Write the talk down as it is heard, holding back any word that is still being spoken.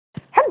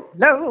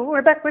Hello,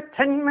 we're back with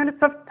 10 minutes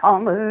of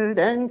Talmud,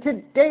 and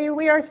today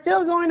we are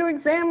still going to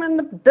examine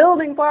the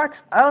building blocks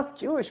of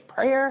Jewish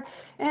prayer,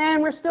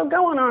 and we're still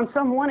going on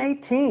Psalm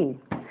 118.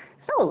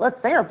 So let's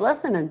say our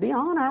blessing and be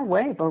on our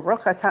way.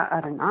 Baruch atah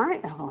Adonai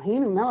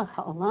Eloheinu melech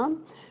haolam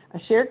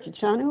asher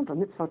kitshanu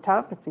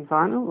b'mitzvotav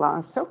v'tzivanu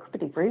la'asok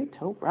b'divrei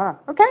Torah.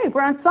 Okay,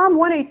 we're on Psalm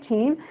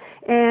 118,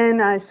 and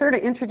I sort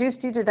of introduced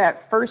you to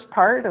that first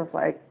part of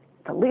like,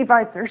 the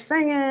Levites are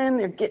singing,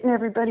 they're getting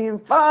everybody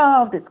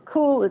involved, it's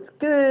cool, it's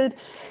good,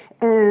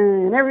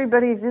 and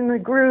everybody's in the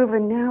groove,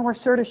 and now we're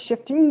sort of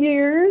shifting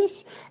gears,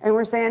 and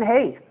we're saying,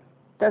 hey,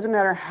 doesn't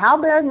matter how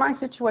bad my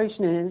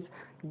situation is,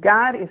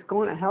 God is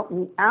going to help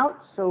me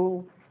out,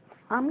 so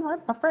I'm not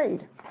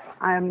afraid.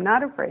 I am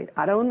not afraid.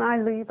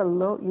 Adonai li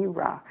v'lo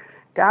yirah.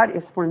 God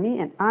is for me,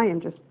 and I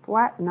am just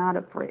flat not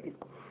afraid.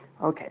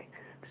 Okay,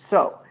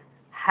 so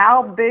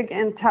how big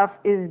and tough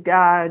is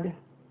God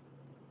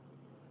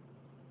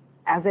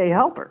as a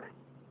helper?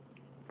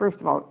 First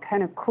of all,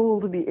 kind of cool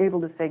to be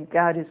able to say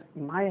God is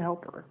my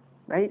helper,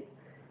 right?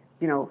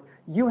 You know,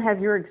 you have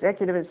your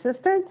executive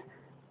assistant,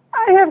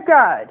 I have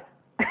God.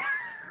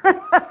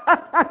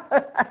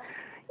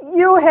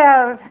 You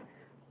have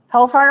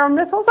hellfire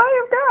missiles,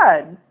 I have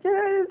God.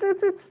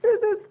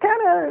 It's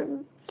kind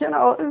of, you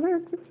know,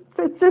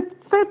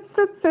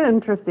 it's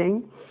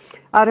interesting.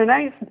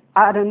 Adonai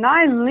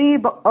li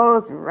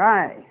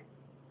ba'ozrai,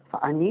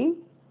 va'ani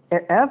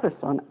erev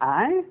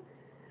v'sonai.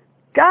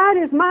 God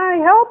is my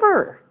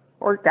helper,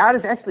 or God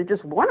is actually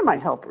just one of my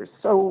helpers.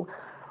 So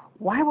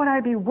why would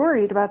I be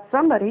worried about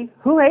somebody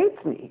who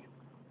hates me?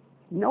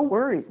 No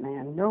worries,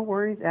 man. No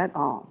worries at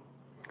all.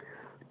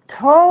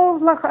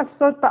 Tov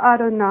lachasot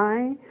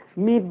ba'adonai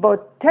mi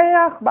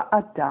boteach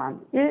ba'adam.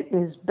 It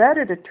is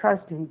better to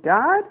trust in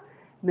God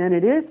than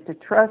it is to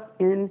trust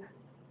in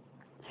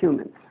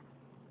humans.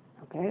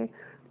 Okay?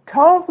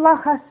 Tov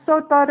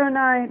lachasot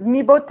ba'adonai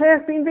mi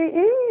boteach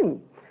b'nvi'im.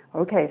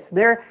 Okay,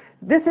 so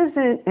this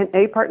isn't an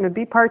A part and a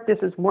B part. This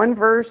is one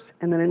verse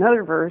and then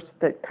another verse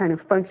that kind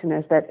of function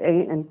as that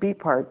A and B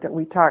part that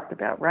we talked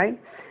about, right?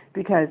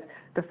 Because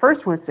the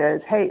first one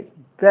says, hey, it's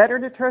better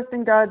to trust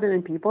in God than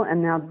in people.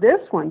 And now this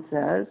one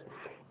says,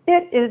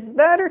 it is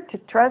better to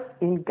trust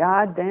in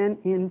God than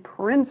in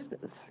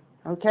princes.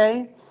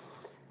 Okay?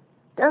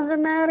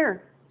 Doesn't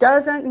matter.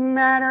 Doesn't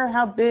matter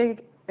how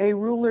big a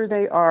ruler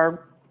they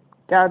are.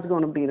 God's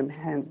going to beat them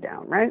hands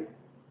down, right?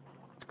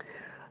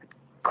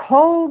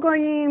 Kol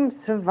goyim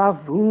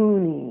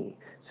sevavuni.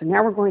 So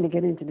now we're going to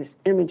get into this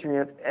imagery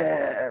of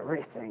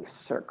everything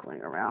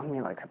circling around me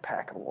like a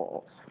pack of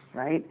wolves,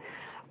 right?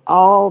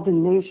 All the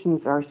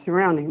nations are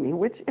surrounding me,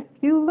 which if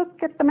you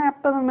look at the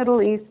map of the Middle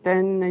East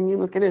and then you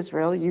look at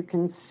Israel, you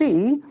can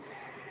see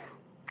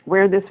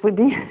where this would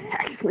be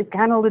actually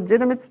kind of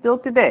legitimate still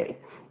today,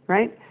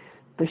 right?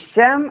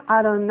 B'shem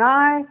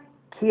Adonai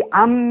ki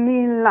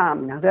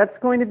amilam. Now that's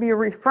going to be a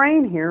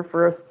refrain here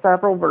for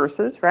several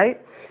verses,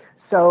 right?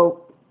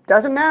 So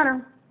doesn't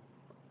matter.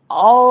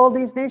 All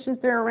these nations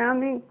that are around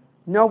me,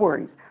 no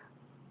worries.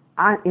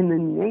 In the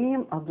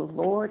name of the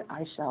Lord,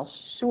 I shall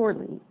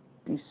surely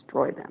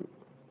destroy them.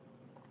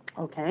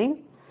 Okay?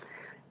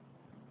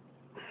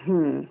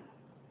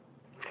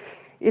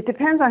 It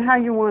depends on how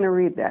you want to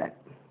read that.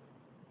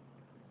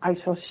 I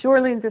shall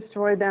surely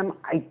destroy them.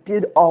 I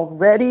did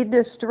already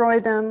destroy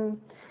them.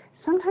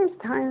 Sometimes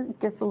time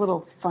gets a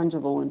little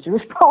fungible in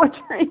Jewish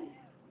poetry.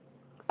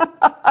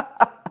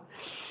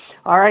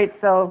 All right,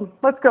 so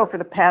let's go for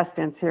the past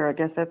tense here. I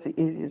guess that's the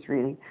easiest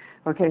reading.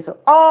 Okay, so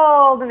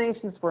all the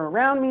nations were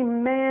around me.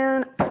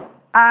 Man,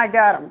 I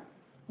got them.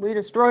 We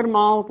destroyed them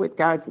all with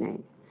God's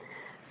name.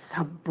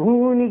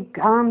 Sabuni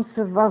gam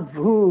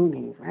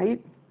savavuni, right?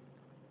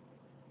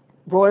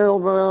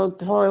 Royal,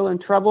 toil,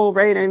 and trouble,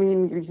 right? I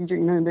mean, you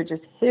know, they're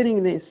just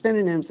hitting the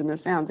synonyms and the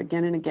sounds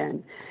again and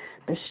again.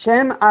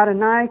 B'shem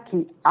Adonai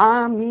ki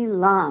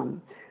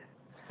amilam.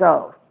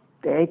 So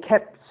they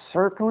kept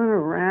circling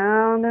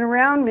around and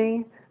around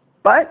me,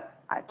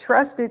 but I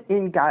trusted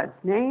in God's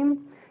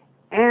name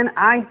and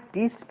I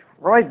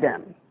destroyed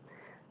them.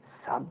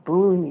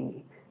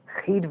 Sabuni,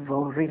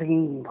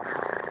 chidvoririm,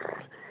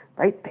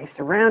 right? They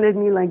surrounded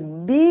me like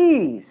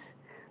bees.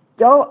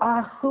 Do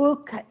ahu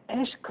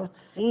ka'esh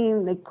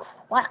kotzim, they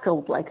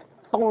crackled like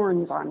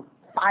thorns on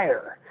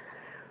fire.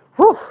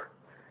 Whew,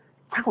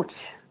 ouch,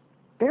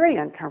 very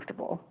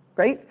uncomfortable,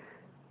 right?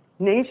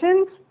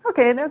 Nations,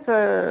 okay, that's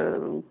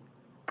a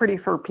pretty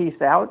for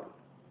peace out.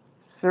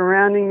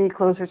 Surrounding me,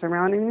 closer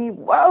surrounding me.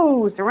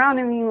 Whoa,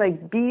 surrounding me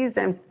like bees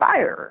and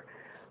fire.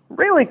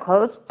 Really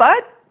close,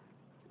 but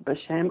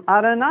B'Shem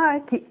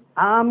Adonai ki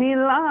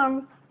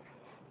amilam.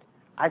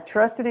 I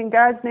trusted in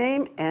God's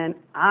name and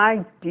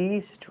I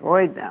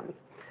destroyed them.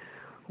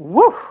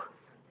 Woo!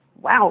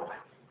 Wow.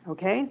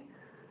 Okay?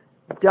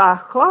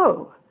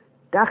 Dacho,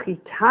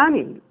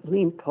 dachitani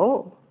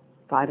limpo,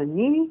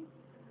 vadani,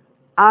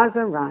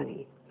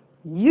 azarani.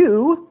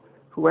 You,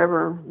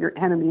 whoever your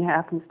enemy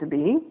happens to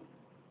be,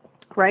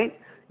 right?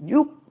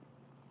 You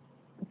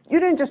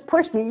didn't just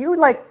push me, you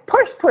like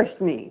pushed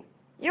me.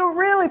 You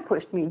really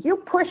pushed me. You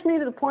pushed me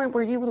to the point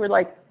where you were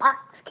like,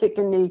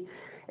 kicking me,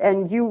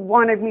 and you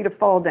wanted me to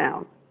fall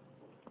down.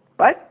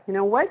 But you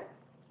know what?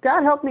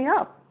 God helped me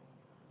up.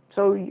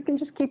 So you can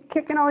just keep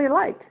kicking all you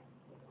like.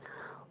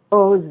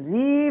 You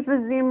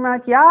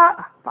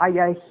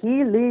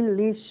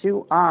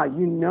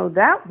know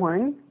that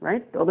one,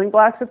 right? Building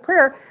blocks of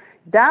prayer.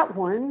 That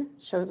one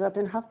shows up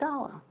in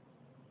Havdalah.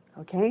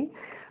 Okay?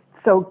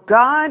 So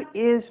God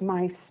is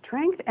my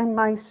strength and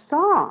my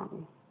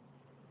song,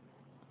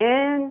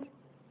 and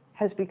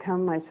has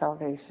become my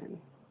salvation.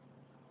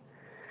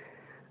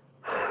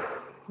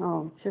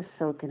 Oh, just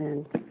soak it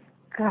in.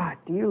 God,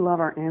 do you love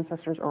our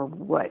ancestors or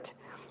what?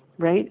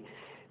 Right?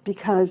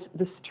 Because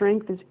the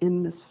strength is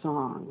in the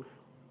song.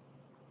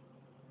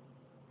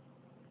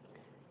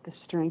 The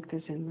strength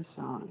is in the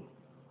song.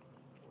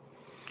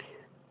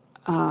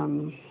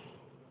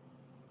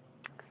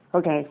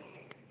 Okay,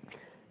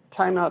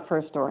 time out for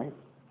a story.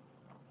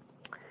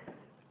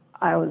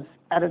 I was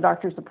at a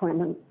doctor's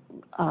appointment,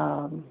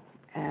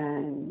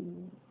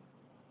 and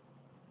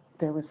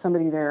there was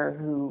somebody there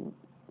who,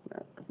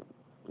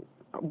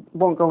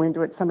 won't go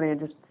into it, somebody had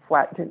just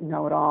flat didn't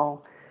know at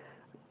all.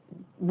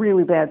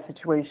 Really bad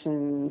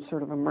situation,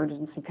 sort of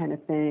emergency kind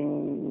of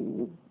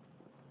thing.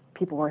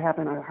 People were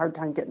having a hard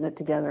time getting it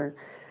together.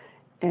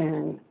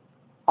 And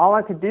all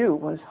I could do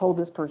was hold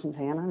this person's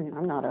hand. I mean,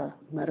 I'm not a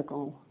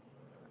medical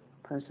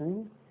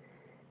person.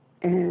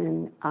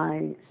 And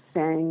I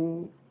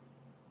sang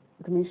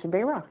the Misha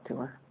Bayrock to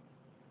her.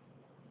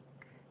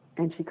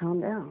 And she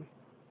calmed down.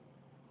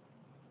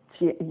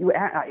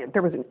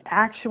 There was an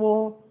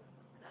actual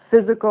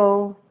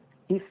physical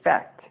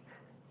effect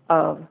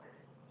of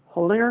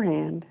holding her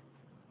hand,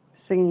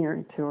 singing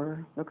her to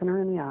her, looking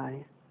her in the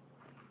eye,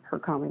 her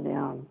calming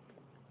down.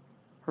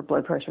 Her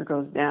blood pressure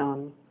goes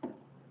down.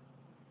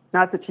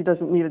 Not that she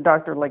doesn't need a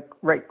doctor like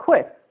right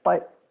quick,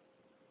 but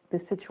the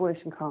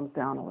situation calms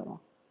down a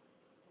little.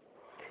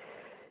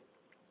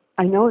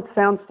 I know it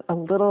sounds a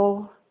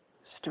little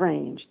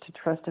strange to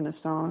trust in a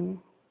song.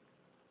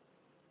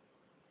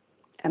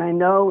 And I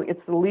know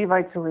it's the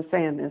Levites who are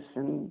saying this,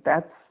 and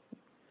that's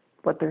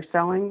what they're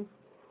selling.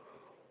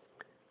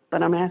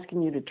 But I'm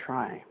asking you to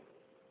try.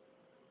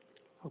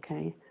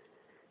 Okay?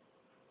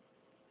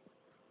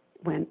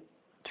 When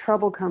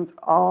trouble comes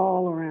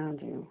all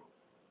around you,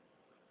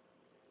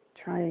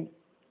 try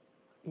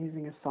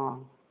using a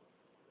song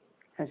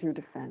as your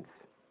defense.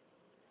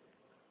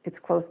 It's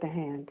close to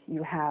hand.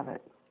 You have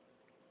it.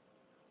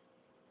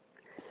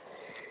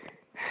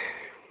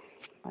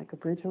 Like a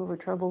bridge over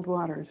troubled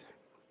waters.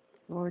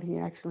 Lord, he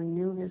actually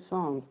knew his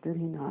songs, did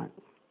he not?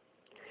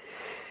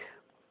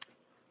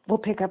 We'll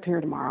pick up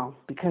here tomorrow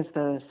because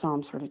the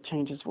psalm sort of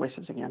changes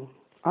voices again.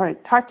 All right,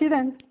 talk to you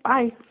then.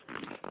 Bye.